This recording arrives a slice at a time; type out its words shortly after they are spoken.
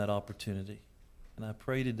that opportunity. And I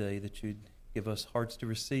pray today that you'd give us hearts to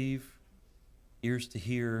receive, ears to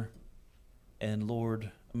hear, and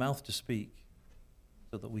Lord, a mouth to speak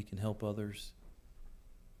so that we can help others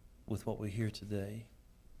with what we hear today.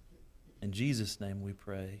 In Jesus' name we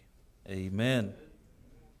pray. Amen.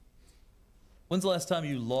 When's the last time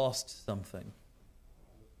you lost something?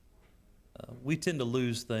 We tend to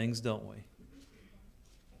lose things, don't we?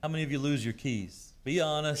 How many of you lose your keys? Be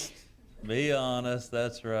honest. Be honest.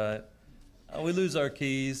 That's right. We lose our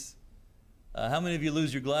keys. How many of you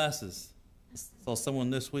lose your glasses? I saw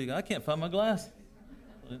someone this week. I can't find my glasses.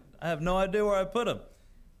 I have no idea where I put them.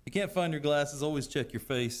 If you can't find your glasses, always check your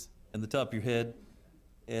face and the top of your head.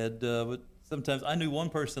 And but sometimes I knew one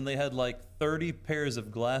person, they had like 30 pairs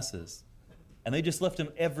of glasses, and they just left them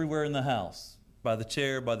everywhere in the house, by the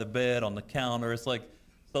chair, by the bed, on the counter. It's like,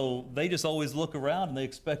 so they just always look around and they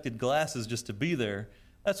expected glasses just to be there.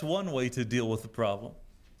 That's one way to deal with the problem.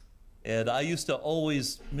 And I used to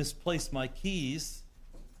always misplace my keys,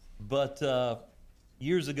 but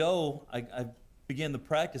years ago I began the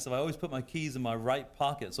practice of I always put my keys in my right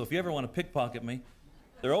pocket. So if you ever want to pickpocket me,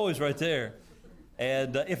 they're always right there.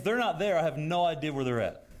 And if they're not there, I have no idea where they're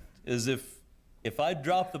at. As if I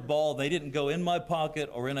drop the ball, they didn't go in my pocket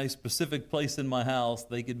or in a specific place in my house.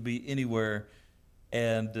 They could be anywhere,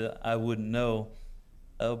 and I wouldn't know.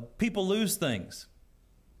 People lose things.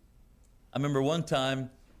 I remember one time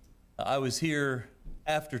I was here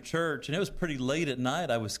after church, and it was pretty late at night.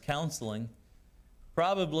 I was counseling.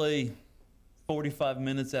 Probably 45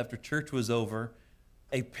 minutes after church was over,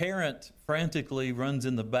 a parent frantically runs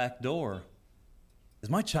in the back door. Is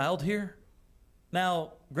my child here?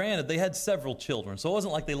 Now, granted, they had several children, so it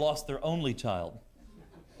wasn't like they lost their only child.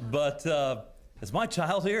 But is my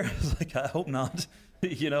child here? I was like, I hope not,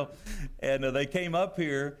 you know. And they came up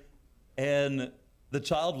here, and the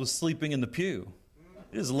child was sleeping in the pew.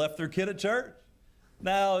 They just left their kid at church.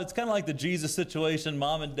 Now, it's kind of like the Jesus situation.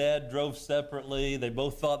 Mom and dad drove separately. They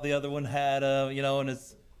both thought the other one had and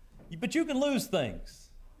it's, but you can lose things.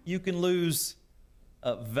 You can lose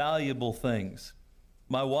valuable things.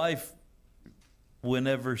 My wife,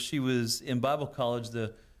 whenever she was in Bible college,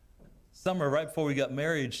 the summer right before we got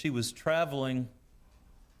married, she was traveling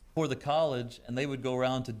for the college, and they would go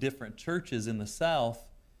around to different churches in the South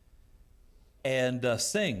and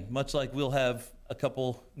sing, much like we'll have a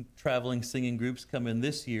couple traveling singing groups come in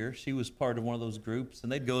this year. She was part of one of those groups,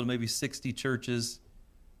 and they'd go to maybe 60 churches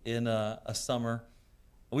in a summer.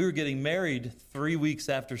 We were getting married 3 weeks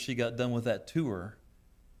after she got done with that tour,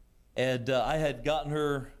 and I had gotten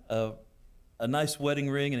her a nice wedding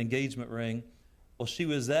ring, an engagement ring. Well, she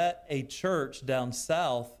was at a church down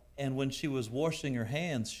south, and when she was washing her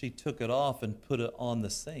hands, she took it off and put it on the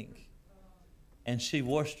sink. And she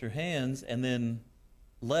washed her hands and then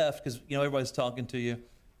left because, everybody's talking to you.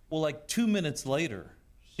 Well, like 2 minutes later,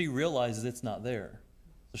 she realizes it's not there.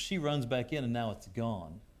 So she runs back in, and now it's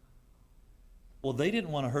gone. Well, they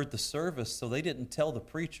didn't want to hurt the service, so they didn't tell the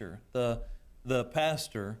preacher, the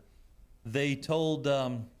pastor. They told...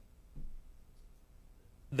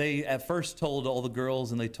 They at first told all the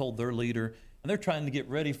girls, and they told their leader, and they're trying to get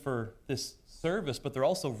ready for this service, but they're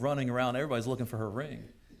also running around. Everybody's looking for her ring.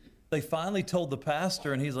 They finally told the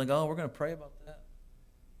pastor, and he's like, oh, we're going to pray about that.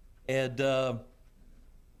 And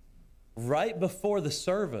right before the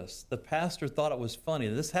service, the pastor thought it was funny.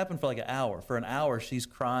 This happened for like an hour. For an hour, she's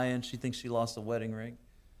crying. She thinks she lost a wedding ring.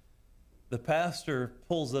 The pastor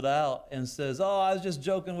pulls it out and says, oh, I was just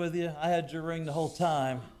joking with you. I had your ring the whole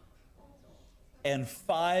time. And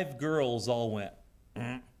 5 girls all went.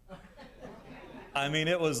 I mean,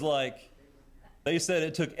 it was like, they said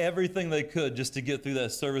it took everything they could just to get through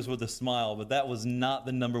that service with a smile, but that was not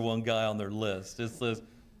the number one guy on their list. It says,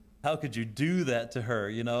 how could you do that to her,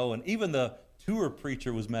 And even the tour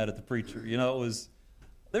preacher was mad at the preacher, It was,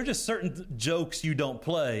 there are just certain jokes you don't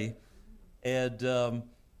play, and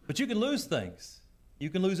but you can lose things. You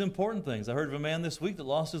can lose important things. I heard of a man this week that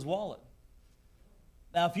lost his wallet.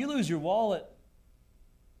 Now, if you lose your wallet,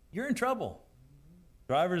 you're in trouble.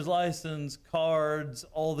 Driver's license, cards,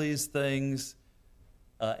 all these things.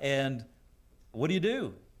 And what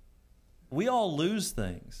do? We all lose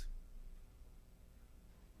things.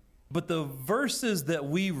 But the verses that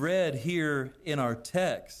we read here in our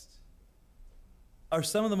text are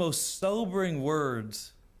some of the most sobering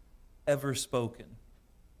words ever spoken.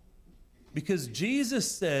 Because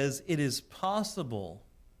Jesus says it is possible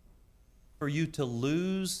for you to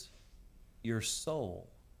lose your soul.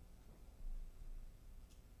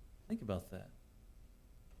 Think about that.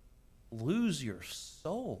 Lose your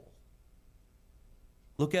soul.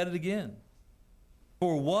 Look at it again.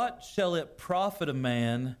 For what shall it profit a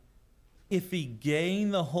man if he gain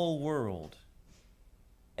the whole world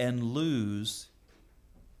and lose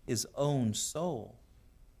his own soul?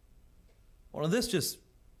 Well, this just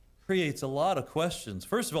creates a lot of questions.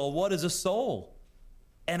 First of all, what is a soul?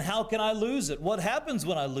 And how can I lose it? What happens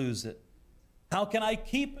when I lose it? How can I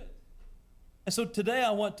keep it? And so today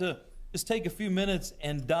I want to just take a few minutes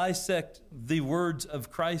and dissect the words of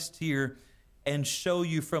Christ here and show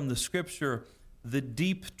you from the Scripture the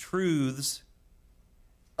deep truths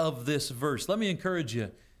of this verse. Let me encourage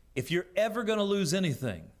you, if you're ever going to lose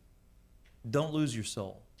anything, don't lose your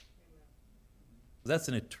soul. That's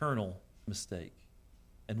an eternal mistake,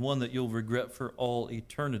 and one that you'll regret for all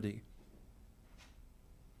eternity.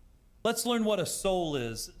 Let's learn what a soul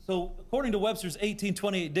is. So, according to Webster's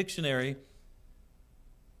 1828 dictionary,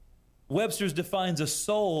 Webster's defines a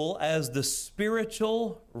soul as the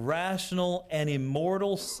spiritual, rational, and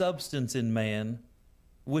immortal substance in man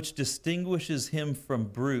which distinguishes him from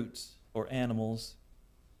brutes or animals.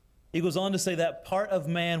 He goes on to say that part of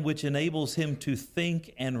man which enables him to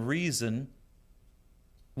think and reason,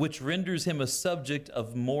 which renders him a subject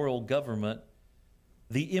of moral government.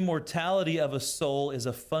 The immortality of a soul is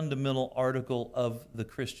a fundamental article of the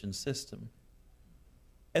Christian system.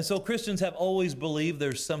 And so Christians have always believed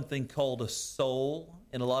there's something called a soul.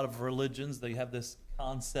 In a lot of religions, they have this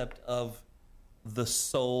concept of the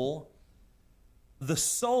soul. The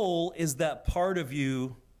soul is that part of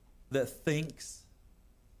you that thinks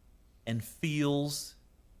and feels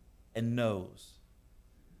and knows.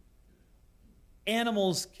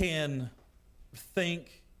 Animals can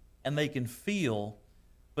think and they can feel,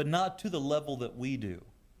 but not to the level that we do.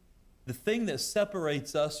 The thing that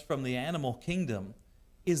separates us from the animal kingdom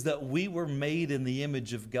is that we were made in the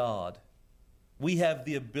image of God. We have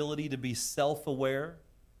the ability to be self-aware.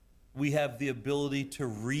 We have the ability to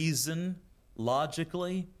reason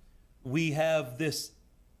logically. We have this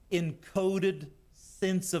encoded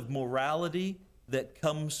sense of morality that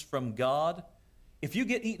comes from God. If you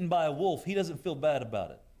get eaten by a wolf, he doesn't feel bad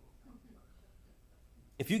about it.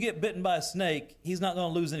 If you get bitten by a snake, he's not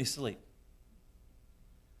going to lose any sleep.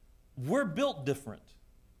 We're built different.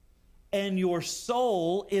 And your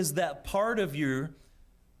soul is that part of your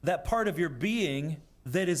being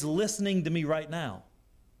that is listening to me right now.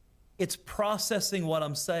 It's processing what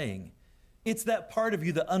I'm saying. It's that part of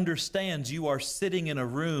you that understands you are sitting in a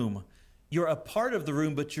room. You're a part of the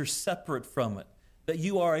room, but you're separate from it. That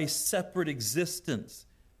you are a separate existence.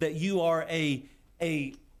 That you are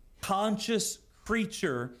a conscious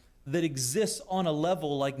creature that exists on a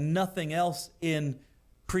level like nothing else in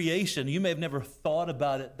creation. You may have never thought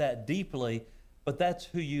about it that deeply, but that's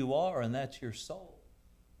who you are, and that's your soul.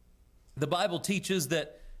 The Bible teaches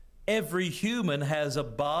that every human has a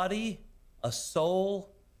body, a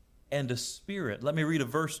soul, and a spirit. Let me read a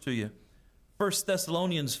verse to you. 1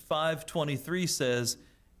 Thessalonians 5:23 says,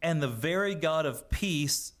 "And the very God of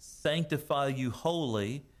peace sanctify you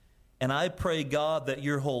wholly, and I pray God that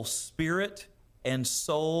your whole spirit and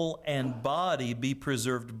soul and body be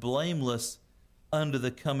preserved blameless unto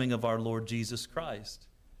the coming of our Lord Jesus Christ."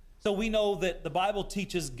 So we know that the Bible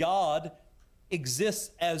teaches God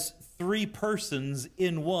exists as three persons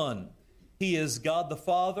in one. He is God the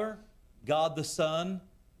Father, God the Son,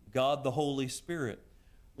 God the Holy Spirit.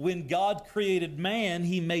 When God created man,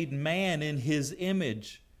 he made man in his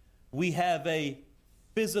image. We have a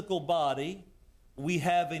physical body, we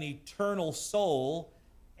have an eternal soul,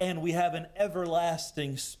 and we have an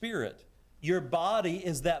everlasting spirit. Your body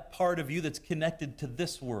is that part of you that's connected to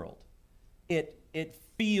this world. It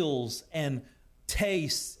feels and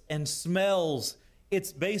tastes and smells.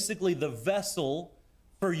 It's basically the vessel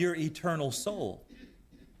for your eternal soul.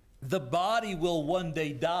 The body will one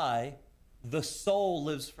day die. The soul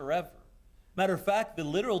lives forever. Matter of fact, the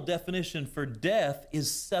literal definition for death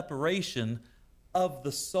is separation of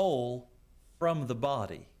the soul from the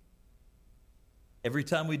body. Every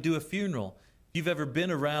time we do a funeral, if you've ever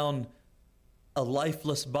been around a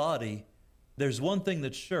lifeless body, there's one thing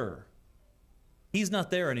that's sure. He's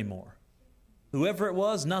not there anymore. Whoever it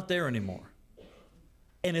was, not there anymore.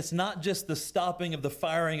 And it's not just the stopping of the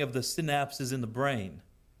firing of the synapses in the brain.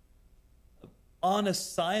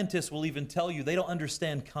 Honest scientists will even tell you they don't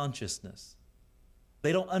understand consciousness.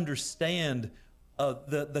 They don't understand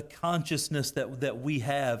the consciousness that we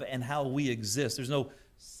have and how we exist. There's no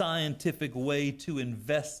scientific way to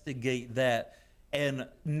investigate that. And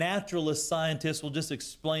naturalist scientists will just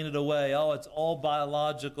explain it away. Oh, it's all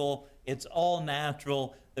biological. It's all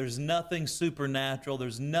natural. There's nothing supernatural.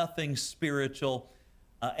 There's nothing spiritual.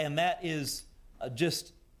 And that is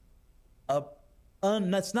just,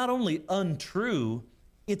 that's not only untrue,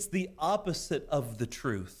 it's the opposite of the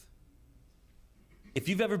truth. If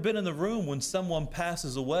you've ever been in the room when someone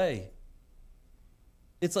passes away,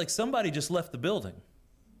 it's like somebody just left the building.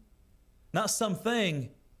 Not something,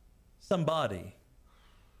 somebody.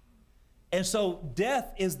 And so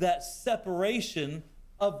death is that separation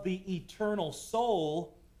of the eternal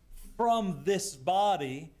soul from this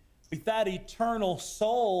body. But that eternal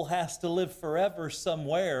soul has to live forever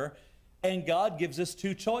somewhere, and God gives us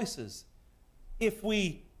two choices. If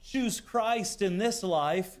we choose Christ in this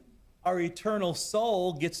life, our eternal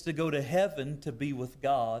soul gets to go to heaven to be with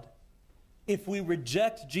God. If we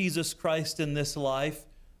reject Jesus Christ in this life,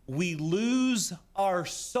 we lose our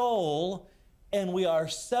soul and we are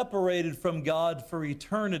separated from God for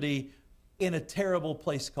eternity in a terrible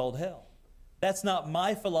place called hell. That's not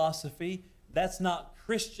my philosophy. That's not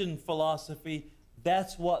Christian philosophy.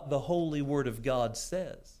 That's what the Holy Word of God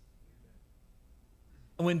says.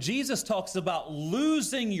 And when Jesus talks about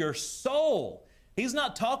losing your soul, He's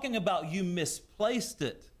not talking about you misplaced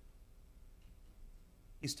it.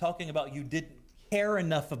 He's talking about you didn't care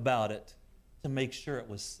enough about it to make sure it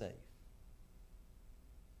was safe.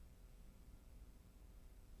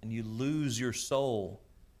 And you lose your soul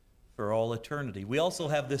for all eternity. We also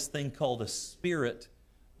have this thing called a spirit.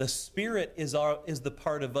 The spirit is the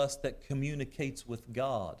part of us that communicates with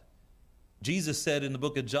God. Jesus said in the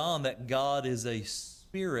book of John that God is a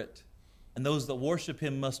spirit, and those that worship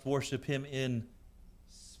Him must worship Him in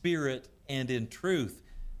spirit and in truth.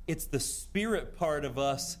 It's the spirit part of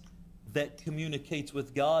us that communicates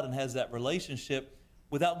with God and has that relationship.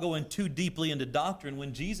 Without going too deeply into doctrine,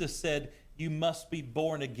 when Jesus said you must be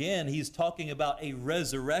born again, He's talking about a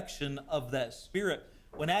resurrection of that spirit.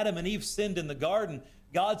 When Adam and Eve sinned in the garden,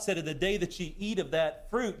 God said, in the day that ye eat of that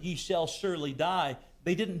fruit, ye shall surely die.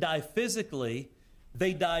 They didn't die physically,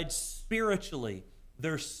 they died spiritually.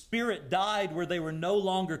 Their spirit died where they were no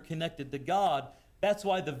longer connected to God. That's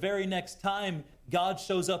why the very next time God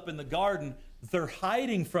shows up in the garden, they're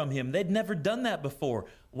hiding from Him. They'd never done that before.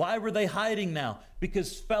 Why were they hiding now?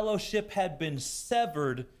 Because fellowship had been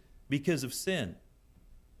severed because of sin.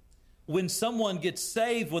 When someone gets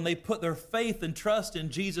saved, when they put their faith and trust in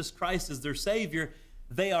Jesus Christ as their Savior,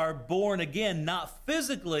 they are born again, not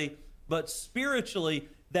physically, but spiritually.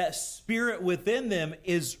 That spirit within them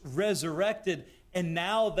is resurrected, and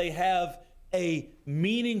now they have a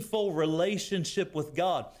meaningful relationship with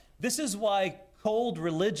God. This is why cold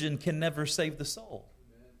religion can never save the soul.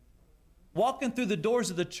 Amen. Walking through the doors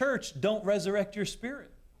of the church don't resurrect your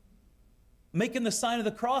spirit. Making the sign of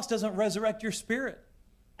the cross doesn't resurrect your spirit.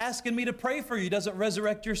 Asking me to pray for you doesn't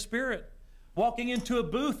resurrect your spirit. Walking into a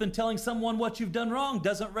booth and telling someone what you've done wrong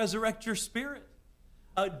doesn't resurrect your spirit.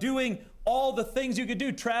 Doing all the things you could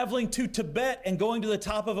do, traveling to Tibet and going to the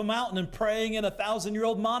top of a mountain and praying in a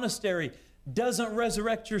 1,000-year-old monastery doesn't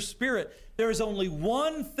resurrect your spirit. There is only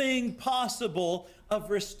one thing possible of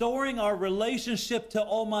restoring our relationship to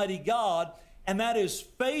Almighty God, and that is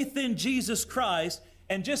faith in Jesus Christ.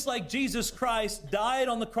 And just like Jesus Christ died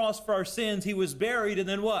on the cross for our sins, He was buried, and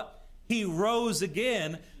then what? He rose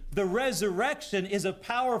again. The resurrection is a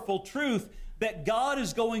powerful truth that God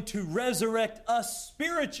is going to resurrect us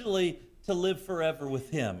spiritually to live forever with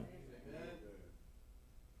Him. Amen.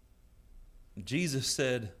 Jesus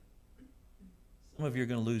said, some of you are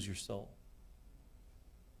going to lose your soul.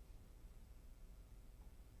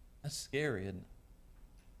 That's scary, isn't it?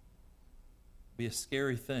 It'd be a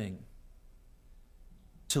scary thing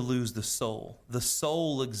to lose the soul. The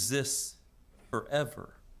soul exists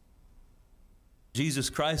forever.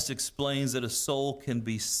 Jesus Christ explains that a soul can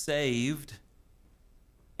be saved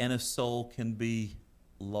and a soul can be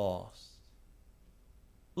lost.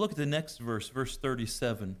 Look at the next verse, verse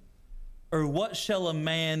 37. Or what shall a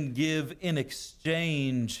man give in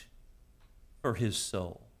exchange for his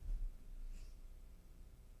soul?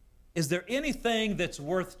 Is there anything that's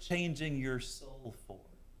worth changing your soul for?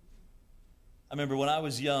 I remember when I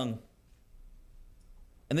was young,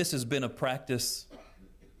 and this has been a practice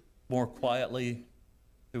more quietly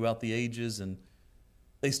throughout the ages, and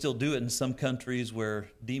they still do it in some countries where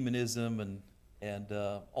demonism and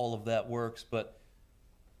all of that works, but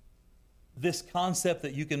this concept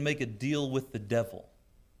that you can make a deal with the devil,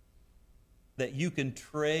 that you can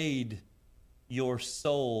trade your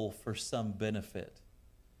soul for some benefit.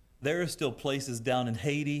 There are still places down in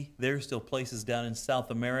Haiti, there are still places down in South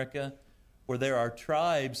America where there are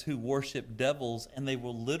tribes who worship devils, and they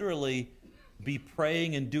will literally be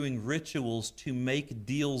praying and doing rituals to make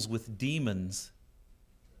deals with demons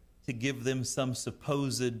to give them some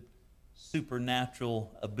supposed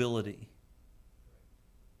supernatural ability.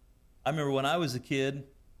 I remember when I was a kid,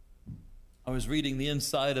 I was reading the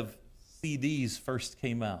inside of CDs first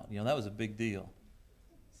came out. You know, that was a big deal.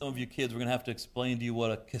 Some of you kids, we're going to have to explain to you what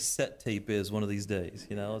a cassette tape is one of these days,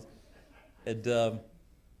 you know. And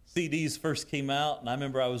CDs first came out, and I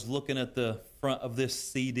remember I was looking at the front of this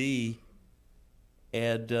CD,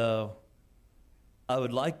 and I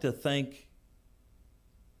would like to thank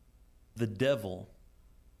the devil.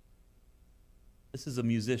 This is a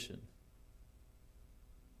musician.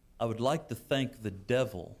 I would like to thank the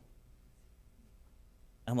devil.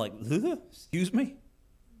 I'm like, excuse me?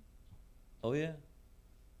 Oh, yeah.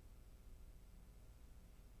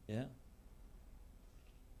 Yeah.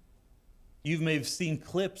 You may have seen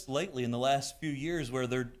clips lately in the last few years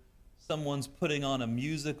where someone's putting on a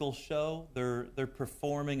musical show. They're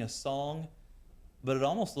performing a song, but it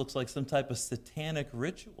almost looks like some type of satanic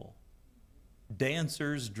ritual.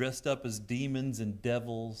 Dancers dressed up as demons and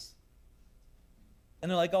devils.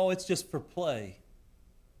 And they're like, oh, it's just for play.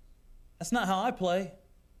 That's not how I play.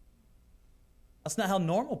 That's not how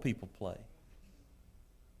normal people play.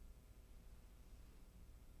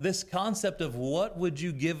 This concept of what would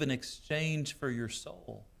you give in exchange for your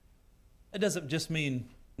soul, it doesn't just mean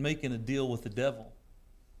making a deal with the devil.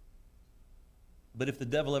 But if the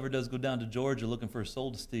devil ever does go down to Georgia looking for a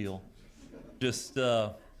soul to steal, just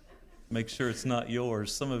make sure it's not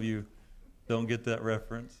yours. Some of you don't get that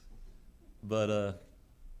reference. But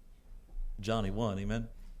Johnny won, amen?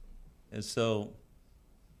 And so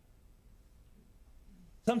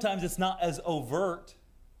sometimes it's not as overt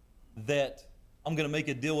that I'm going to make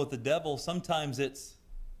a deal with the devil. Sometimes it's,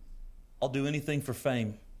 I'll do anything for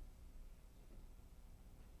fame.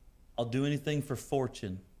 I'll do anything for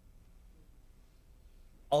fortune.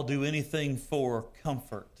 I'll do anything for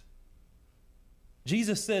comfort.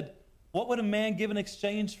 Jesus said, what would a man give in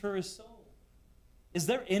exchange for his soul? Is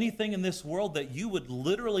there anything in this world that you would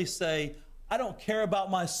literally say, I don't care about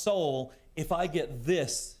my soul if I get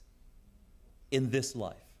this in this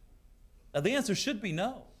life? Now, the answer should be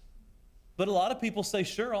no. But a lot of people say,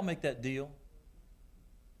 sure, I'll make that deal.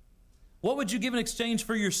 What would you give in exchange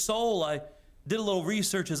for your soul? I did a little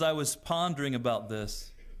research as I was pondering about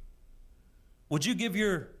this. Would you give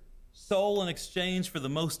your soul in exchange for the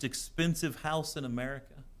most expensive house in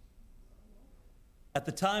America? At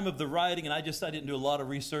the time of the writing, and I didn't do a lot of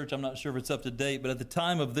research, I'm not sure if it's up to date, but at the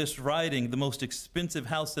time of this writing, the most expensive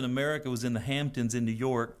house in America was in the Hamptons in New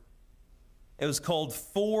York. It was called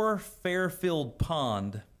 4 Fairfield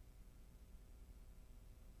Pond.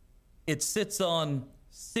 It sits on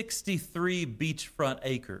 63 beachfront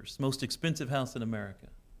acres, most expensive house in America.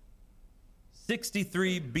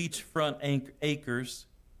 63 beachfront acres,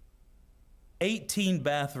 18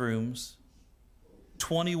 bathrooms,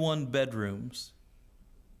 21 bedrooms,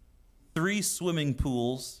 3 swimming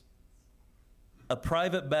pools, a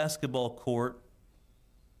private basketball court,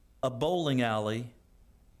 a bowling alley,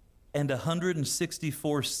 and a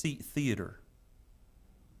 164-seat theater.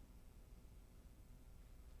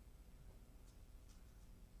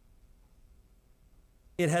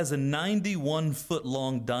 It has a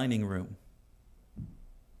 91-foot-long dining room,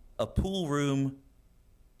 a pool room,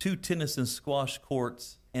 2 tennis and squash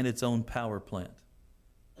courts, and its own power plant.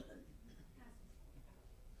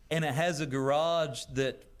 And it has a garage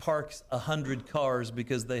that parks 100 cars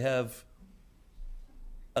because they have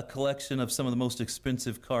a collection of some of the most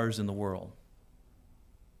expensive cars in the world.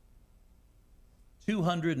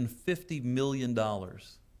 $250 million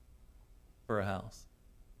for a house.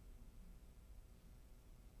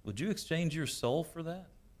 Would you exchange your soul for that?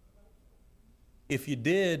 If you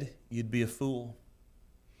did, you'd be a fool.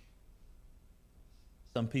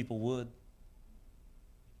 Some people would.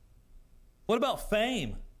 What about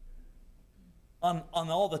fame? On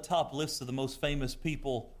all the top lists of the most famous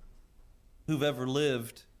people who've ever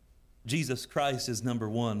lived, Jesus Christ is number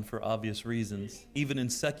 1 for obvious reasons. Even in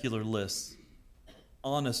secular lists,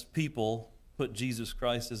 honest people put Jesus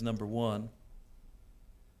Christ as number 1.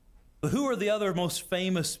 But who are the other most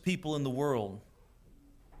famous people in the world?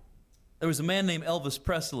 There was a man named Elvis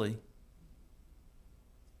Presley.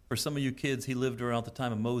 For some of you kids, he lived around the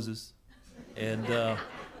time of Moses. And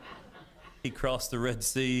he crossed the Red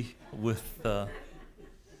Sea with...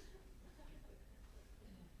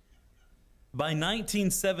 By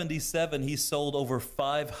 1977, he sold over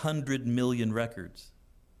 500 million records.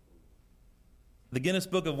 The Guinness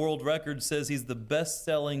Book of World Records says he's the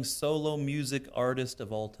best-selling solo music artist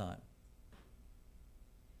of all time.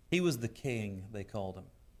 He was the king, they called him.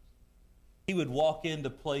 He would walk into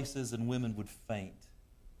places and women would faint.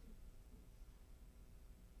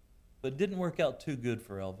 But it didn't work out too good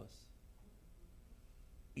for Elvis.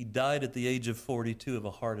 He died at the age of 42 of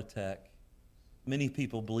a heart attack. Many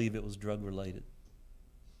people believe it was drug-related.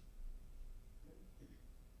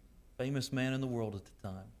 Famous man in the world at the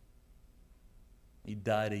time. He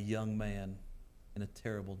died a young man in a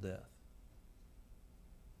terrible death.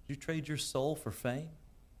 Did you trade your soul for fame?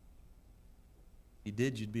 If you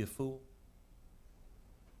did, you'd be a fool.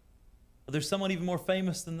 But there's someone even more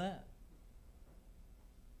famous than that.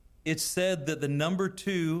 It's said that the number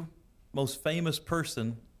 2 most famous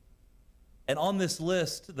person, and on this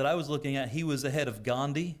list that I was looking at, he was ahead of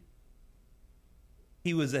Gandhi,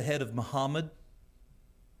 he was ahead of Muhammad,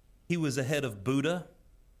 he was ahead of Buddha.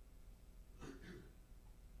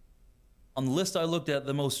 On the list I looked at,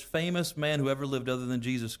 the most famous man who ever lived other than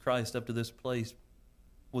Jesus Christ up to this place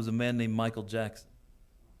was a man named Michael Jackson.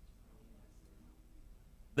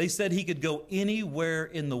 They said he could go anywhere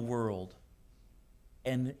in the world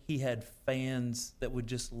and he had fans that would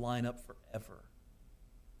just line up forever.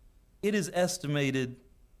 It is estimated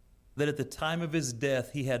that at the time of his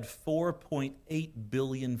death, he had 4.8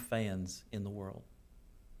 billion fans in the world.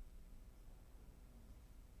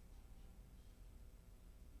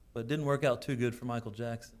 But it didn't work out too good for Michael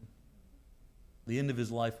Jackson. The end of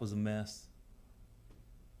his life was a mess.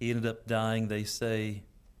 He ended up dying, they say,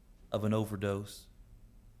 of an overdose.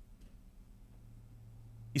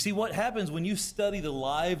 You see, what happens when you study the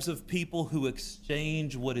lives of people who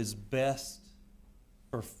exchange what is best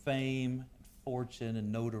for fame, and fortune,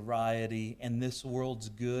 and notoriety, and this world's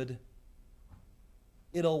good,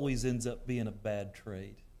 it always ends up being a bad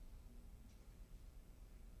trade.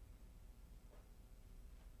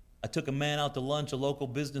 I took a man out to lunch, a local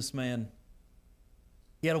businessman.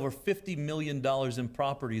 He had over $50 million in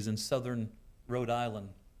properties in southern Rhode Island.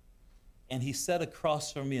 And he sat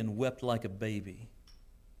across from me and wept like a baby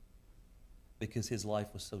because his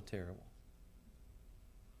life was so terrible.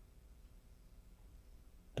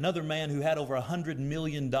 Another man who had over $100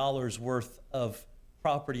 million worth of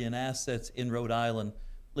property and assets in Rhode Island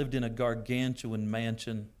lived in a gargantuan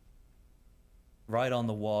mansion right on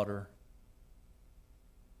the water.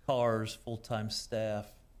 Cars, full-time staff.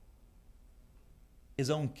 His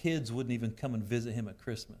own kids wouldn't even come and visit him at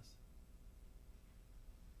Christmas.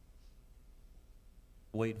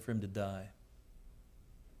 Waiting for him to die.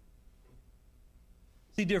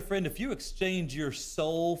 See, dear friend, if you exchange your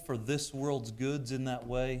soul for this world's goods in that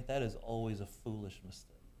way, that is always a foolish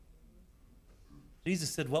mistake. Jesus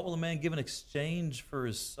said, what will a man give in exchange for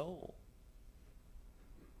his soul?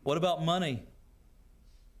 What about money?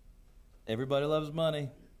 Everybody loves money.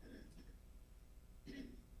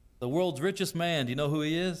 The world's richest man, do you know who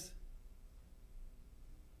he is?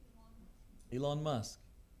 Elon Musk.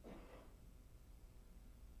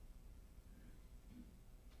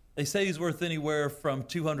 They say he's worth anywhere from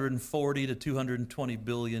 240 to 220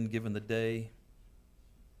 billion given the day.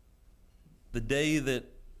 The day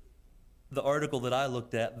that the article that I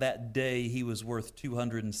looked at, that day he was worth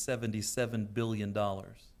 $277 billion.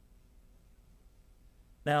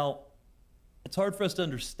 Now, it's hard for us to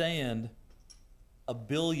understand $1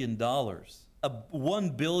 billion. 1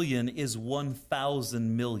 billion is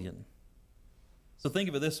 1,000 million. So think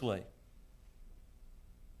of it this way.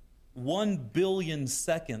 1 billion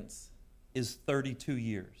seconds is 32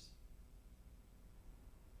 years.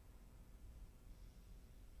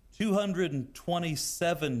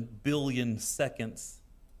 227 billion seconds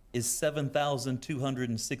is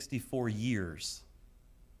 7,264 years.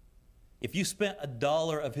 If you spent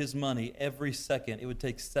 $1 of his money every second, it would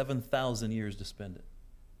take 7,000 years to spend it.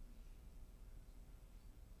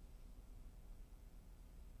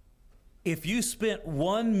 If you spent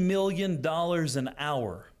 $1 million an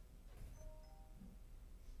hour,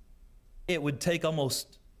 it would take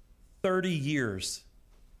almost 30 years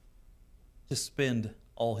to spend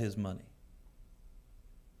all his money.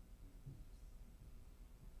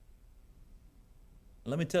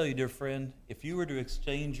 Let me tell you, dear friend, if you were to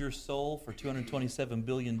exchange your soul for $227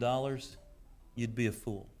 billion, you'd be a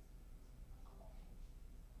fool.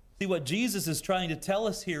 See, what Jesus is trying to tell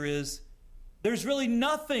us here is there's really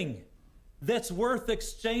nothing that's worth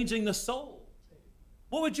exchanging the soul.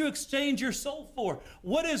 What would you exchange your soul for?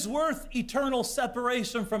 What is worth eternal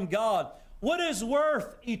separation from God? What is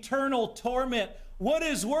worth eternal torment? What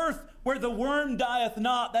is worth where the worm dieth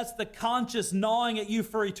not? That's the conscience gnawing at you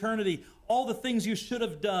for eternity. All the things you should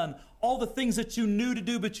have done, all the things that you knew to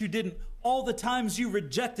do but you didn't, all the times you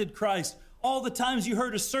rejected Christ, all the times you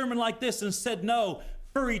heard a sermon like this and said no.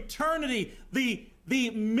 For eternity, the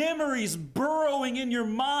memories burrowing in your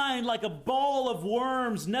mind like a ball of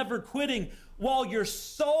worms, never quitting, while your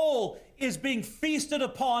soul is being feasted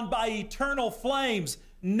upon by eternal flames,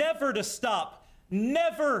 never to stop,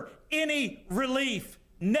 never any relief,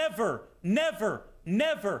 never, never,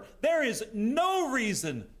 never. There is no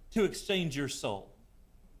reason to exchange your soul.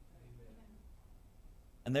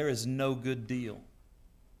 And there is no good deal.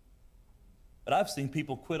 But I've seen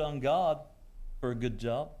people quit on God for a good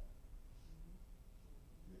job.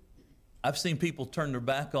 I've seen people turn their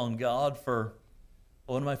back on God for,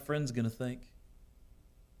 what are my friends going to think?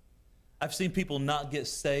 I've seen people not get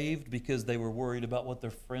saved because they were worried about what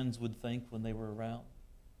their friends would think when they were around.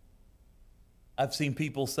 I've seen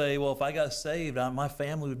people say, well, if I got saved, my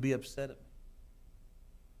family would be upset at me.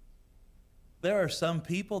 There are some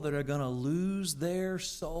people that are going to lose their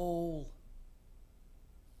soul.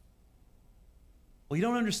 Well, you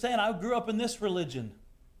don't understand. I grew up in this religion.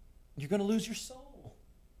 You're going to lose your soul.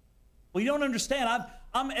 Well, you don't understand.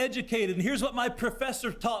 I'm educated, and here's what my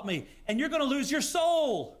professor taught me, and you're going to lose your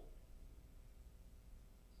soul.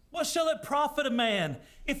 What shall it profit a man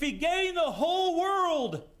if he gain the whole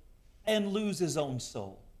world and lose his own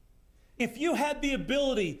soul? If you had the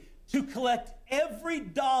ability to collect every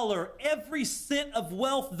dollar, every cent of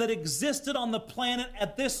wealth that existed on the planet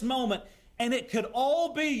at this moment, and it could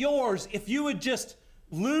all be yours if you would just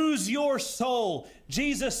lose your soul,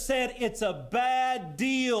 Jesus said it's a bad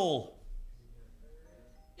deal.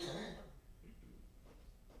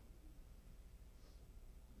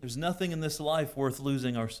 There's nothing in this life worth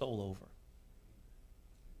losing our soul over.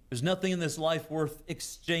 There's nothing in this life worth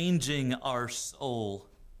exchanging our soul.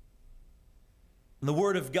 And the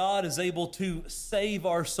Word of God is able to save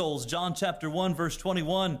our souls. John chapter 1, verse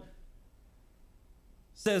 21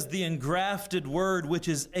 says, the engrafted Word which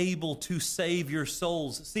is able to save your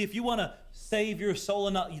souls. See, if you want to save your soul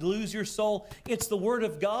and not lose your soul, it's the Word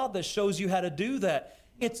of God that shows you how to do that.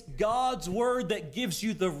 It's God's Word that gives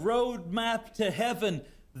you the roadmap to heaven.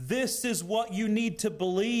 This is what you need to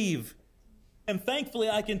believe. And thankfully,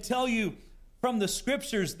 I can tell you from the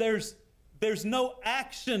Scriptures, there's no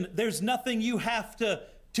action. There's nothing you have to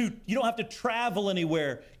you don't have to travel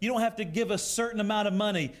anywhere. You don't have to give a certain amount of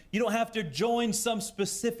money. You don't have to join some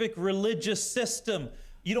specific religious system.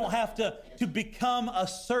 You don't have to become a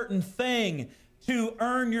certain thing to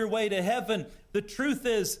earn your way to heaven. The truth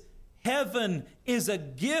is, heaven is a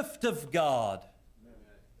gift of God.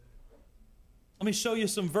 Let me show you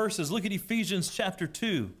some verses. Look at Ephesians chapter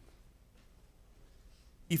 2.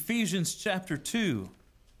 Ephesians chapter 2.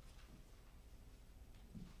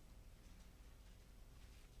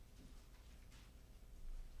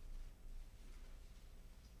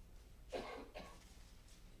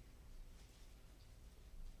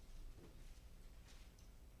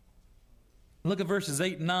 Look at verses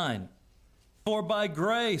 8 and 9. For by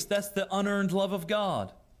grace, that's the unearned love of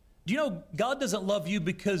God. Do you know God doesn't love you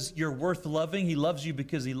because you're worth loving? He loves you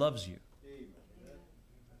because He loves you.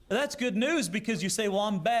 That's good news because you say, well,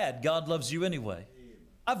 I'm bad. God loves you anyway.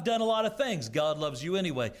 I've done a lot of things. God loves you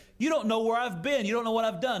anyway. You don't know where I've been. You don't know what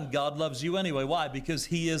I've done. God loves you anyway. Why? Because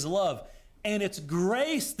He is love. And it's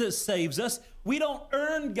grace that saves us. We don't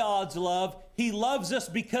earn God's love. He loves us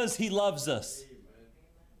because He loves us.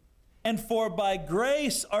 And for by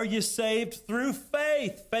grace are you saved through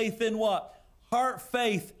faith. Faith in what? Heart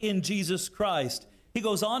faith in Jesus Christ. He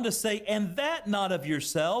goes on to say, and that not of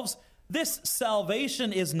yourselves. This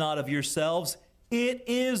salvation is not of yourselves. It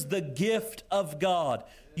is the gift of God.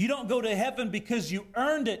 You don't go to heaven because you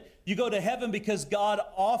earned it. You go to heaven because God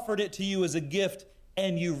offered it to you as a gift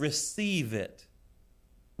and you receive it.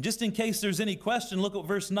 Just in case there's any question, look at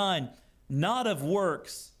verse 9. Not of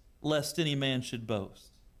works, lest any man should boast.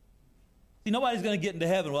 See, nobody's going to get into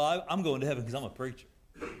heaven. Well, I'm going to heaven because I'm a preacher.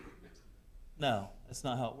 No, that's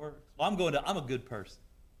not how it works. Well, I'm a good person.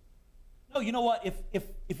 No, you know what?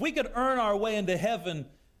 If we could earn our way into heaven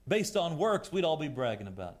based on works, we'd all be bragging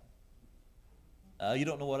about it. You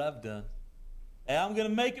don't know what I've done. Hey, I'm going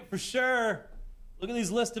to make it for sure. Look at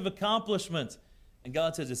these list of accomplishments. And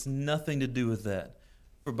God says it's nothing to do with that.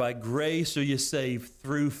 For by grace are you saved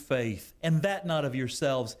through faith, and that not of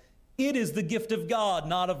yourselves. It is the gift of God,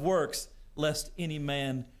 not of works, lest any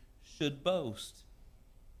man should boast.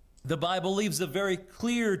 The Bible leaves a very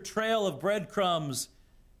clear trail of breadcrumbs.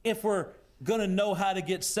 If we're going to know how to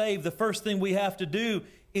get saved, the first thing we have to do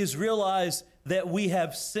is realize that we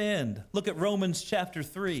have sinned. Look at Romans chapter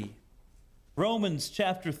 3. Romans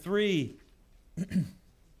chapter 3.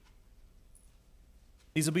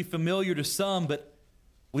 These will be familiar to some, but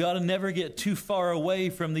we ought to never get too far away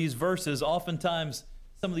from these verses. Oftentimes,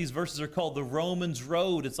 some of these verses are called the Romans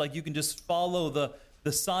Road. It's like you can just follow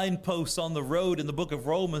the signposts on the road in the book of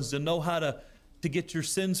Romans to know how to get your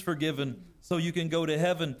sins forgiven so you can go to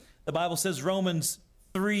heaven. The Bible says, Romans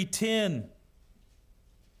 3:10,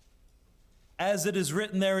 as it is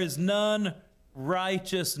written, there is none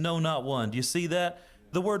righteous, no, not one. Do you see that?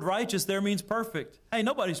 The word righteous there means perfect. Hey,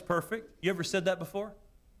 nobody's perfect. You ever said that before?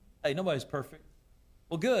 Hey, nobody's perfect.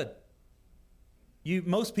 Well, good.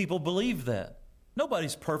 Most people believe that.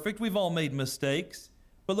 Nobody's perfect. We've all made mistakes.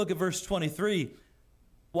 But look at verse 23.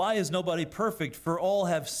 Why is nobody perfect? For all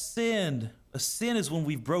have sinned. A sin is when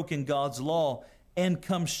we've broken God's law and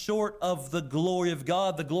come short of the glory of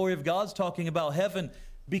God. The glory of God's talking about heaven.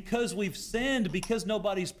 Because we've sinned, because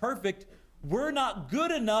nobody's perfect, we're not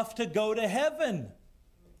good enough to go to heaven.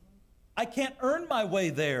 I can't earn my way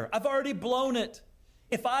there. I've already blown it.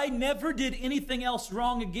 If I never did anything else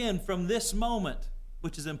wrong again from this moment,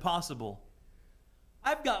 which is impossible,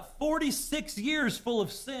 I've got 46 years full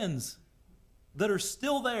of sins that are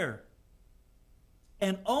still there.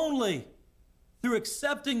 And only through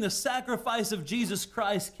accepting the sacrifice of Jesus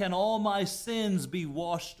Christ can all my sins be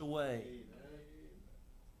washed away.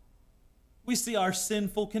 We see our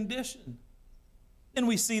sinful condition. And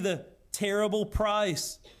we see the terrible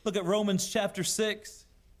price. Look at Romans chapter 6.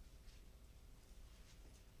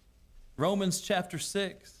 Romans chapter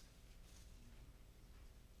 6.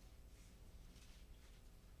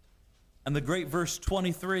 And the great verse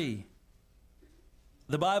 23.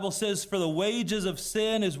 The Bible says, for the wages of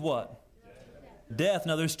sin is what? Death.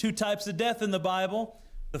 Now there's two types of death in the Bible.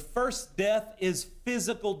 The first death is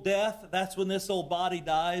physical death. That's when this old body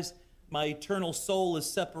dies. My eternal soul is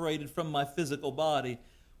separated from my physical body.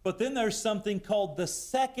 But then there's something called the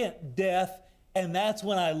second death, and that's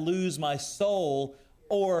when I lose my soul,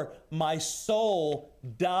 or my soul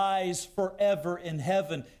dies forever in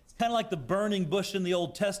heaven. It's kind of like the burning bush in the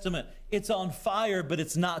Old Testament. It's on fire, but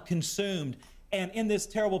it's not consumed. And in this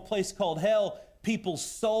terrible place called hell, people's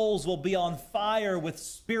souls will be on fire with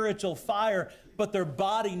spiritual fire, but their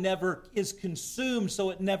body never is consumed, so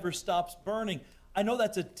it never stops burning. I know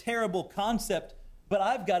that's a terrible concept, but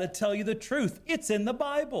I've got to tell you the truth. It's in the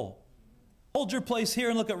Bible. Hold your place here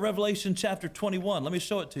and look at Revelation chapter 21. Let me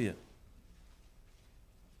show it to you.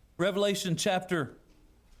 Revelation chapter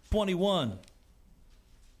 21.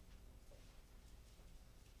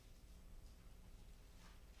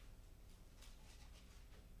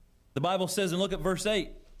 The Bible says, and look at verse 8.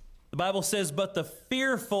 The Bible says, but the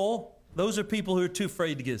fearful, those are people who are too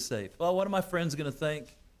afraid to get saved. Well, what are my friends going to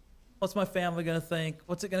think? What's my family going to think?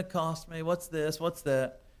 What's it going to cost me? What's this? What's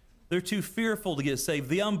that? They're too fearful to get saved.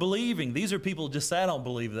 The unbelieving, these are people who just say, I don't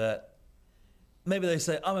believe that. Maybe they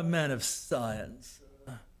say, I'm a man of science.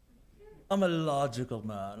 I'm a logical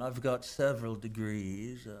man. I've got several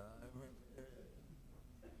degrees.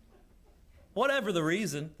 Whatever the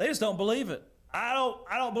reason, they just don't believe it. I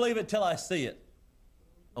don't believe it till I see it.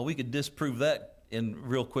 Oh, we could disprove that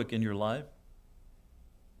real quick in your life.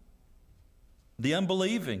 The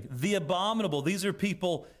unbelieving, the abominable, these are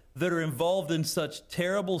people that are involved in such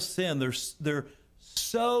terrible sin. They're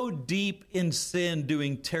so deep in sin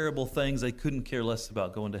doing terrible things they couldn't care less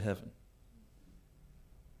about going to heaven.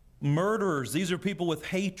 Murderers, these are people with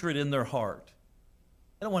hatred in their heart.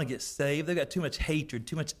 They don't want to get saved. They've got too much hatred,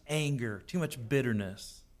 too much anger, too much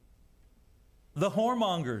bitterness. The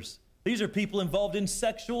whoremongers, these are people involved in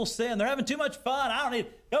sexual sin. They're having too much fun. I don't need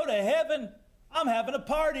to go to heaven. I'm having a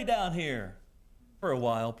party down here. For a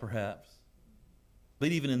while, perhaps. But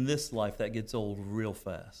even in this life, that gets old real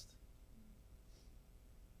fast.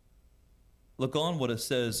 Look on what it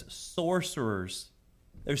says, sorcerers.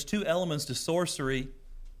 There's two elements to sorcery.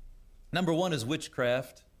 Number one is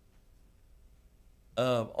witchcraft.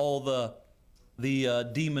 All the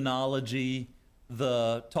demonology,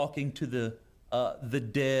 the talking to the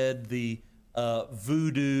dead, the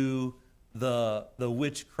voodoo, the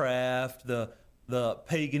witchcraft, the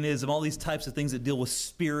paganism, all these types of things that deal with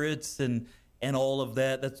spirits and all of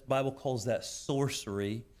that. The Bible calls that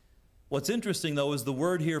sorcery. What's interesting, though, is the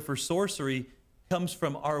word here for sorcery comes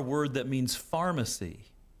from our word that means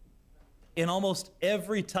pharmacy. In almost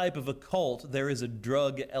every type of occult, there is a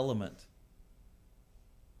drug element.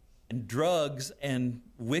 And drugs and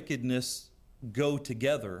wickedness go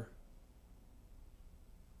together.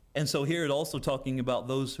 And so here it's also talking about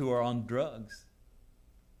those who are on drugs.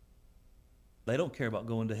 They don't care about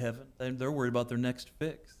going to heaven. They're worried about their next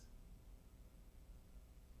fix.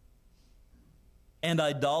 And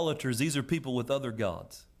idolaters, these are people with other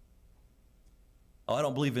gods. Oh, I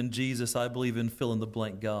don't believe in Jesus. I believe in fill in the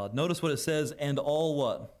blank God. Notice what it says, and all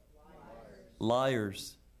what?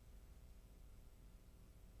 Liars.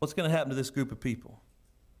 What's going to happen to this group of people?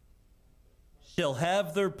 Shall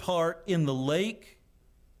have their part in the lake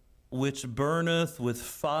which burneth with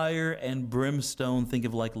fire and brimstone. Think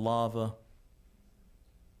of like lava,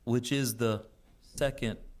 which is the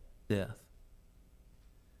second death.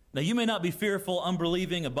 Now, you may not be fearful,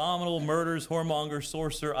 unbelieving, abominable, murderers, whoremongers,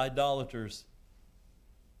 sorcerer, idolaters.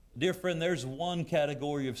 Dear friend, there's one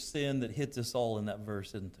category of sin that hits us all in that verse,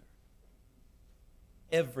 isn't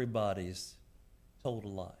there? Everybody's told a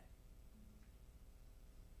lie.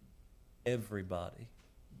 everybody.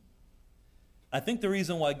 I think the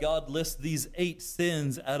reason why God lists these 8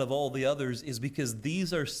 sins out of all the others is because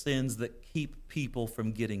these are sins that keep people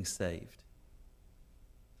from getting saved.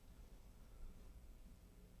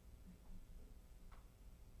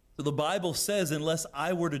 So the Bible says, unless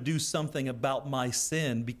I were to do something about my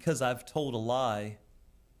sin because I've told a lie,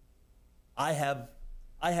 I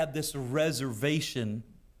have this reservation.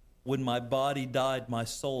 When my body died, my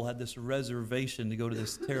soul had this reservation to go to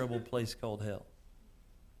this terrible place called hell.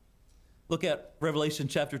 Look at Revelation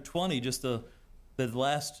chapter 20, just the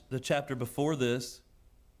chapter before this.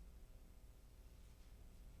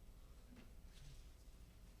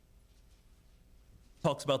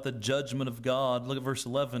 Talks about the judgment of God. Look at verse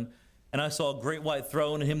 11. And I saw a great white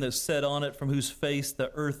throne, and him that sat on it, from whose face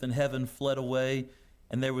the earth and heaven fled away,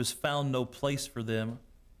 and there was found no place for them.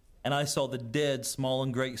 And I saw the dead, small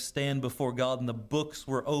and great, stand before God, and the books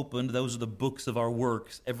were opened. Those are the books of our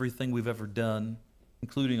works, everything we've ever done,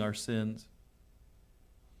 including our sins.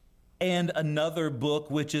 And another book,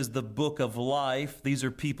 which is the book of life. These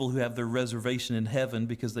are people who have their reservation in heaven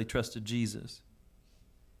because they trusted Jesus.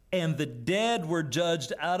 And the dead were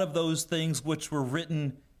judged out of those things which were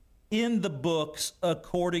written in the books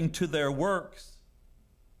according to their works.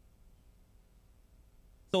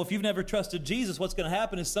 So if you've never trusted Jesus, what's going to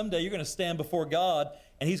happen is someday you're going to stand before God,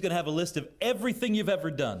 and He's going to have a list of everything you've ever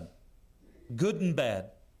done, good and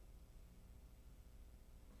bad.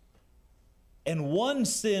 And one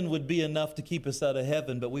sin would be enough to keep us out of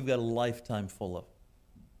heaven, but we've got a lifetime full of it.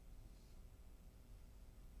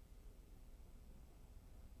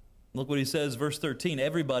 Look what he says, verse 13.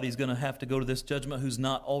 Everybody's going to have to go to this judgment who's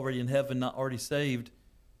not already in heaven, not already saved.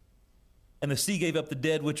 And the sea gave up the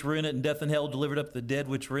dead which were in it, and death and hell delivered up the dead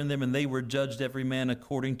which were in them, and they were judged every man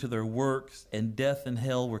according to their works, and death and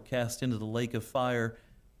hell were cast into the lake of fire.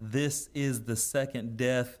 This is the second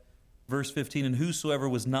death. Verse 15, and whosoever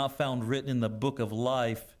was not found written in the book of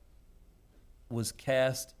life was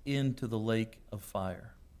cast into the lake of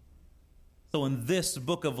fire. So in this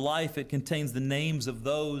book of life, it contains the names of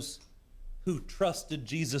those who trusted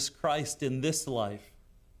Jesus Christ in this life.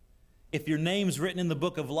 If your name's written in the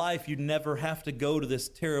book of life, you never have to go to this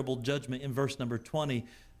terrible judgment in verse number 20.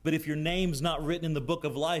 But if your name's not written in the book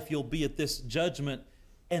of life, you'll be at this judgment,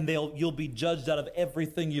 and you'll be judged out of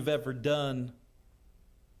everything you've ever done.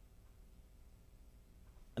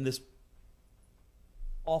 And this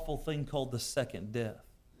awful thing called the second death.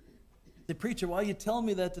 Say, preacher, why are you telling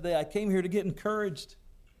me that today? I came here to get encouraged.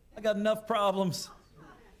 I got enough problems.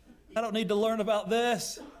 I don't need to learn about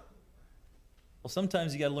this. Well,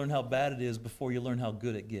 sometimes you got to learn how bad it is before you learn how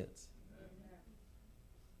good it gets.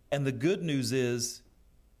 And the good news is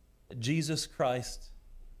that Jesus Christ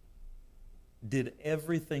did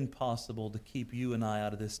everything possible to keep you and I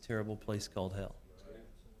out of this terrible place called hell.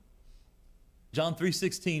 John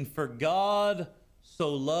 3:16, for God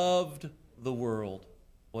so loved the world.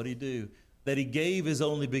 What did He do? That He gave His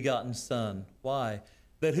only begotten Son. Why?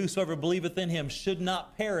 That whosoever believeth in Him should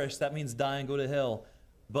not perish. That means die and go to hell.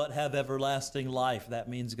 But have everlasting life. That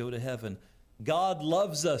means go to heaven. God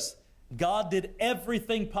loves us. God did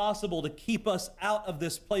everything possible to keep us out of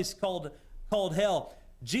this place called hell.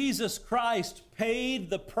 Jesus Christ paid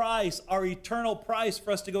the price, our eternal price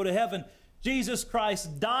for us to go to heaven. Jesus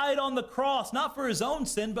Christ died on the cross, not for His own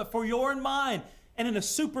sin, but for your and mine. And in a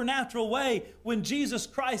supernatural way, when Jesus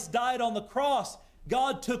Christ died on the cross,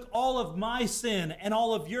 God took all of my sin and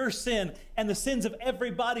all of your sin and the sins of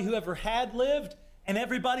everybody who ever had lived and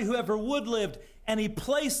everybody who ever would lived, and He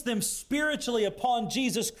placed them spiritually upon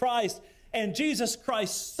Jesus Christ. And Jesus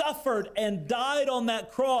Christ suffered and died on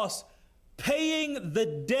that cross, paying the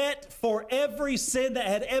debt for every sin that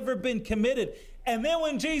had ever been committed. And then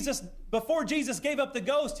before Jesus gave up the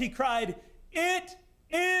ghost, He cried, "It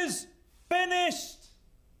is finished.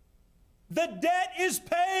 The debt is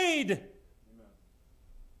paid." Amen.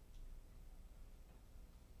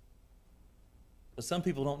 But some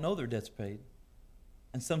people don't know their debt's paid.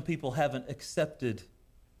 And some people haven't accepted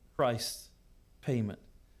Christ's payment.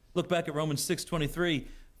 Look back at Romans 6:23.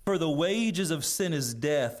 For the wages of sin is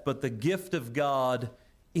death, but the gift of God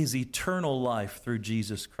is eternal life through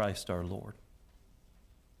Jesus Christ our Lord.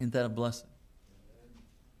 Isn't that a blessing?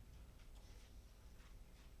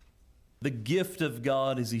 The gift of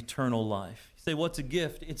God is eternal life. You say, what's a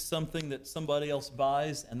gift? It's something that somebody else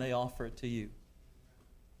buys and they offer it to you.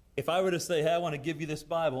 If I were to say, hey, I want to give you this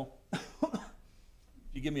Bible, if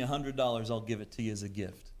you give me $100, I'll give it to you as a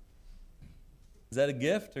gift. Is that a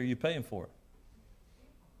gift, or are you paying for it?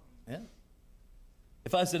 Yeah.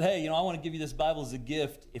 If I said, hey, I want to give you this Bible as a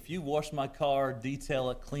gift. If you wash my car, detail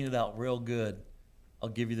it, clean it out real good, I'll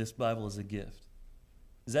give you this Bible as a gift.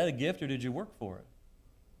 Is that a gift or did you work for it?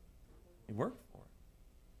 You worked for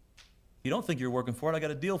it. If you don't think you're working for it, I got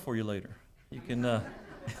a deal for you later. You can,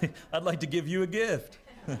 I'd like to give you a gift.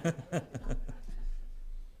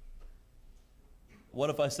 What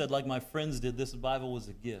if I said, like my friends did, this Bible was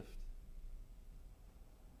a gift?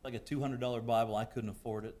 Like a $200 Bible, I couldn't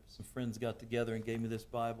afford it. Some friends got together and gave me this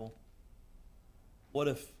Bible. What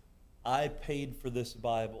if I paid for this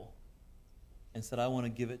Bible and said, I want to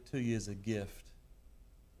give it to you as a gift?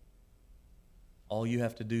 All you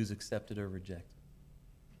have to do is accept it or reject it.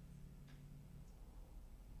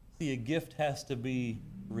 See, a gift has to be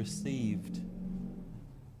received.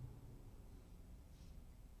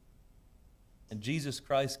 And Jesus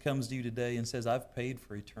Christ comes to you today and says, I've paid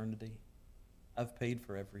for eternity. I've paid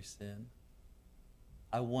for every sin.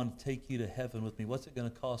 I want to take you to heaven with me. What's it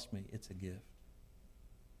going to cost me? It's a gift.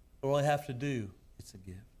 All I have to do, it's a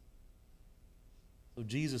gift. So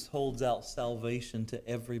Jesus holds out salvation to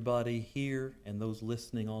everybody here and those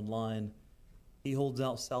listening online. He holds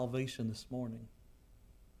out salvation this morning.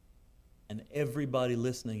 And everybody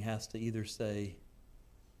listening has to either say,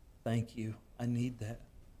 thank you, I need that.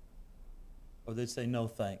 Or they'd say, no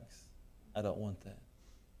thanks, I don't want that.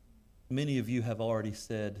 Many of you have already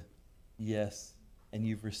said yes, and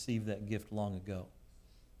you've received that gift long ago.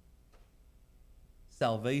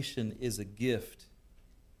 Salvation is a gift.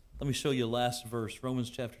 Let me show you last verse,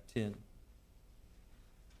 Romans chapter 10.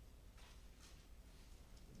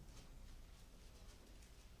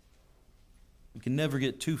 We can never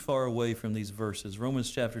get too far away from these verses.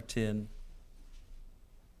 Romans chapter 10.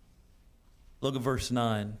 Look at verse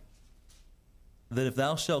 9. That if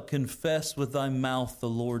thou shalt confess with thy mouth the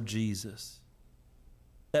Lord Jesus,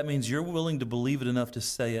 that means you're willing to believe it enough to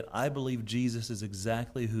say it. I believe Jesus is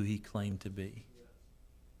exactly who he claimed to be.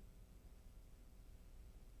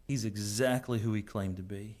 He's exactly who he claimed to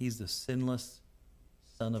be. He's the sinless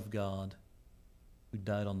Son of God who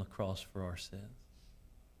died on the cross for our sins.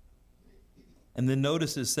 And then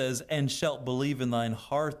notice it says, and shalt believe in thine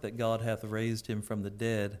heart that God hath raised him from the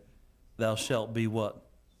dead, thou shalt be what?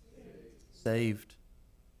 Saved.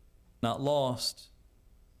 Not lost,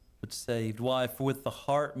 but saved. Why? For with the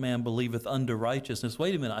heart man believeth unto righteousness.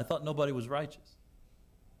 Wait a minute, I thought nobody was righteous.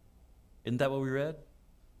 Isn't that what we read?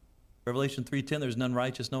 Revelation 3:10, there's none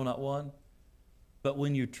righteous, no, not one. But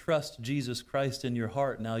when you trust Jesus Christ in your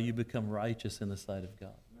heart, now you become righteous in the sight of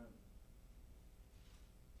God. Amen.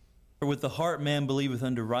 For with the heart man believeth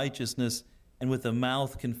unto righteousness, and with the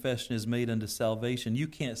mouth confession is made unto salvation. You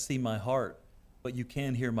can't see my heart, but you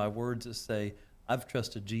can hear my words that say, I've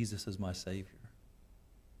trusted Jesus as my Savior.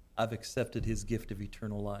 I've accepted his gift of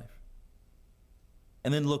eternal life.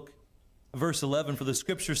 And then look, verse 11, for the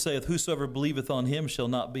scripture saith, whosoever believeth on him shall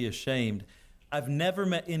not be ashamed. I've never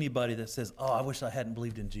met anybody that says, oh, I wish I hadn't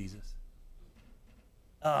believed in Jesus.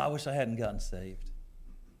 Oh, I wish I hadn't gotten saved.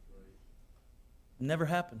 Never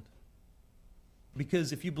happened.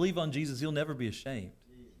 Because if you believe on Jesus, you'll never be ashamed.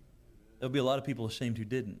 There'll be a lot of people ashamed who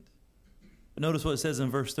didn't. But notice what it says in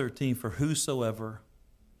verse 13, for whosoever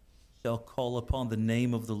shall call upon the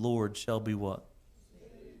name of the Lord shall be what?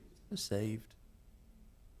 Saved.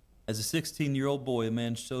 As a 16-year-old boy, a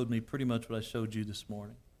man showed me pretty much what I showed you this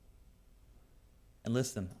morning. And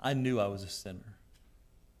listen, I knew I was a sinner.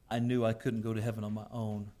 I knew I couldn't go to heaven on my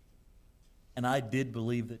own. And I did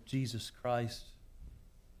believe that Jesus Christ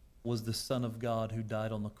was the Son of God who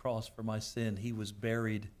died on the cross for my sin. He was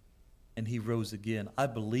buried and he rose again. I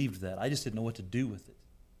believed that. I just didn't know what to do with it.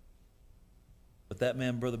 But that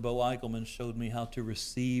man, Brother Bo Eichelman, showed me how to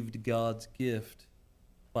receive God's gift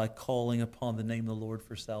by calling upon the name of the Lord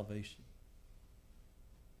for salvation.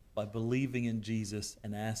 By believing in Jesus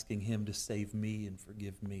and asking him to save me and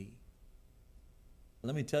forgive me.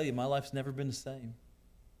 Let me tell you, my life's never been the same.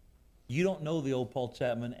 You don't know the old Paul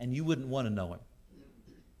Chapman, and you wouldn't want to know him.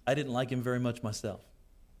 I didn't like him very much myself.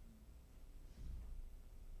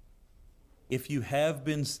 If you have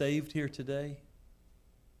been saved here today,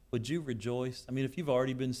 would you rejoice? I mean, if you've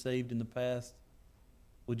already been saved in the past,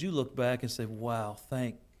 would you look back and say, wow,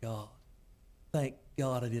 thank God. Thank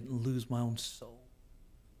God I didn't lose my own soul.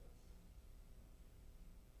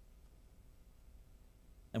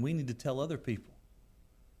 And we need to tell other people.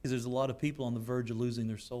 Because there's a lot of people on the verge of losing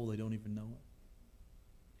their soul. They don't even know it.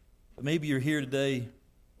 But maybe you're here today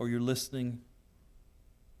or you're listening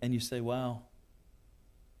and you say, wow,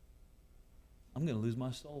 I'm going to lose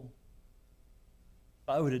my soul. If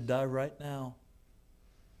I were to die right now.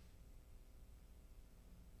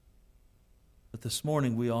 But this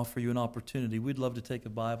morning we offer you an opportunity. We'd love to take a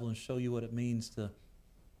Bible and show you what it means to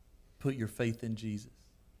put your faith in Jesus.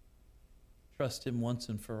 Trust him once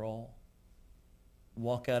and for all.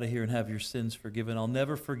 walk out of here and have your sins forgiven. I'll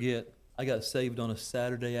never forget, I got saved on a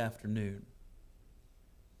Saturday afternoon.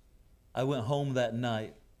 I went home that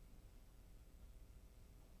night,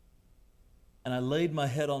 and I laid my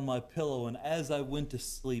head on my pillow, and as I went to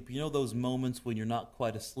sleep, you know those moments when you're not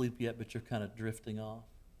quite asleep yet, but you're kind of drifting off?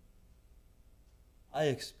 I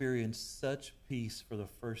experienced such peace for the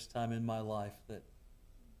first time in my life that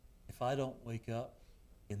if I don't wake up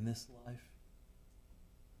in this life,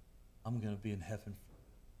 I'm going to be in heaven.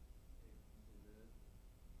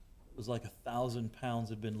 It was like 1,000 pounds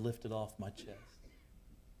had been lifted off my chest.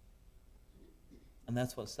 And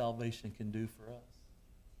that's what salvation can do for us.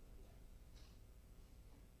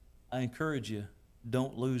 I encourage you,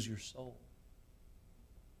 don't lose your soul.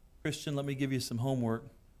 Christian, let me give you some homework.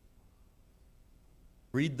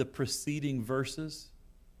 Read the preceding verses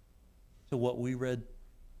to what we read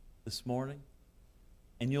this morning,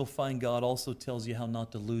 and you'll find God also tells you how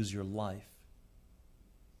not to lose your life.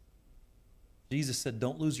 Jesus said,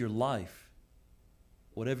 don't lose your life.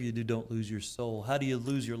 Whatever you do, don't lose your soul. How do you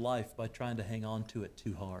lose your life? By trying to hang on to it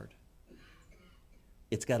too hard.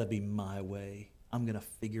 It's got to be my way. I'm going to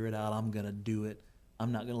figure it out. I'm going to do it.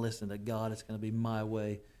 I'm not going to listen to God. It's going to be my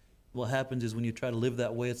way. What happens is when you try to live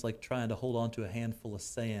that way, it's like trying to hold on to a handful of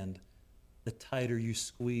sand. The tighter you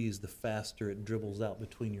squeeze, the faster it dribbles out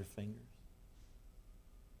between your fingers.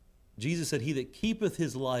 Jesus said, he that keepeth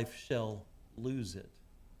his life shall lose it.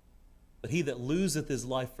 But he that loseth his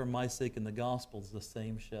life for my sake in the gospels, the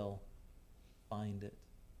same shall find it.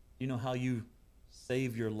 You know how you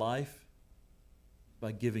save your life?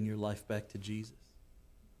 By giving your life back to Jesus.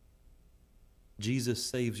 Jesus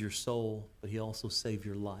saves your soul, but he also saves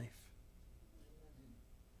your life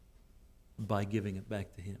by giving it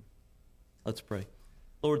back to him. Let's pray.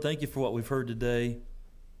 Lord, thank you for what we've heard today.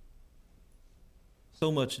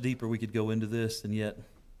 So much deeper we could go into this, and yet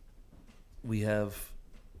we have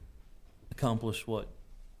accomplished what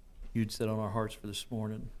you'd set on our hearts for this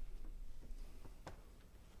morning.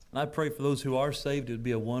 And I pray for those who are saved, it would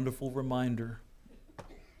be a wonderful reminder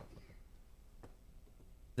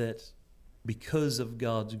that because of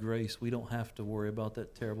God's grace, we don't have to worry about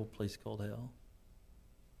that terrible place called hell.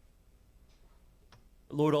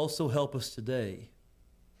 Lord, also help us today.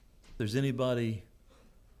 If there's anybody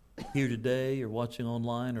here today or watching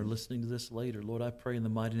online or listening to this later, Lord, I pray in the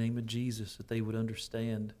mighty name of Jesus that they would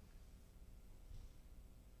understand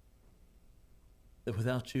that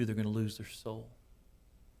without you, they're going to lose their soul.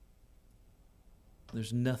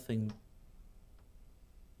 There's nothing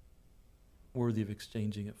worthy of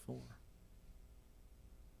exchanging it for.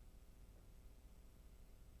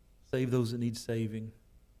 Save those that need saving.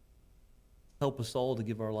 Help us all to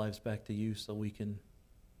give our lives back to you so we can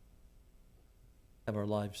have our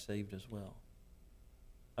lives saved as well.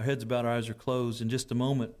 Our heads are bowed, our eyes are closed. In just a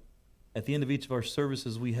moment, at the end of each of our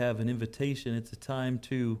services, we have an invitation. It's a time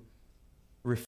to